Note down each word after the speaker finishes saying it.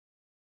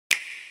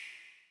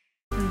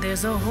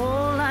there's a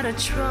whole lot of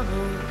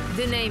trouble.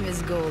 The name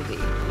is Goldie,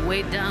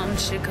 way down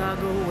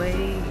Chicago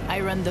way. I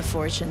run the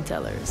fortune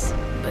tellers.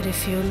 But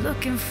if you're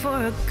looking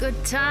for a good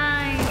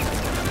time,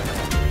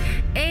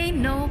 ain't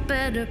no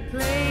better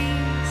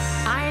place.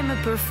 I am a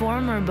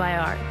performer by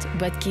art,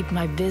 but keep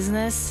my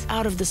business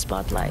out of the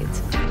spotlight.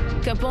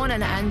 Capone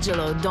and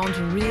Angelo don't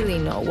really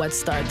know what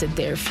started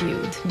their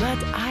feud, but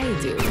I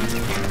do.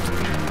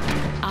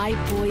 I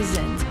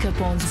poisoned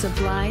Capone's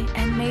supply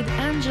and made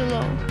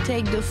Angelo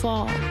take the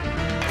fall.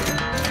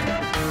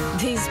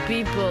 These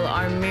people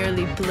are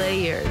merely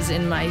players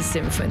in my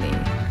symphony.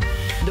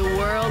 The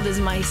world is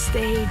my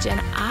stage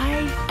and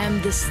I am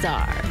the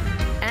star.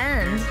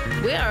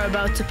 And we are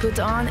about to put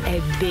on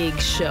a big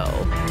show.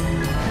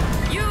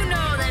 You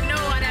know that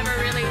no one ever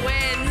really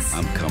wins.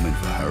 I'm coming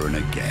for her and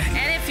her gang.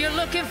 And if you're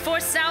looking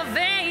for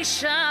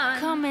salvation,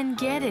 come and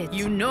get it.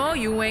 You know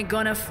you ain't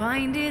gonna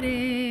find it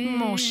in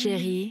Mon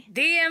chéri.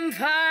 the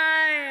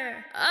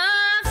empire.